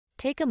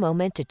Take a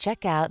moment to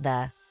check out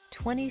the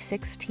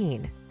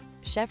 2016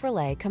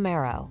 Chevrolet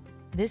Camaro.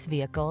 This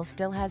vehicle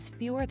still has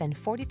fewer than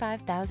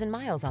 45,000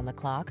 miles on the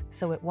clock,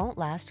 so it won't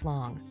last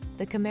long.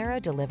 The Camaro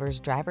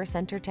delivers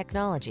driver-centered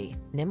technology,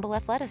 nimble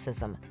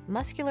athleticism,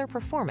 muscular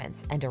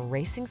performance, and a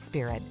racing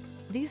spirit.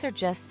 These are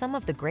just some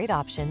of the great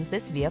options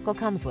this vehicle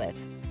comes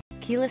with: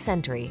 keyless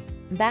entry,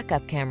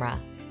 backup camera,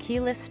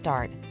 keyless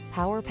start,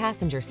 power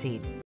passenger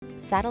seat,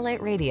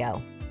 satellite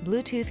radio,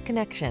 Bluetooth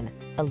connection,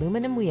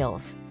 aluminum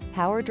wheels,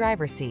 power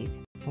driver seat,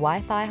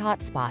 Wi-Fi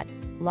hotspot,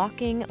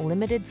 locking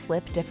limited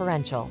slip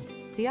differential.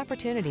 The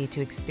opportunity to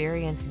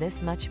experience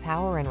this much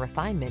power and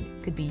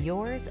refinement could be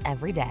yours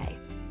every day.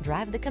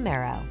 Drive the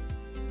Camaro.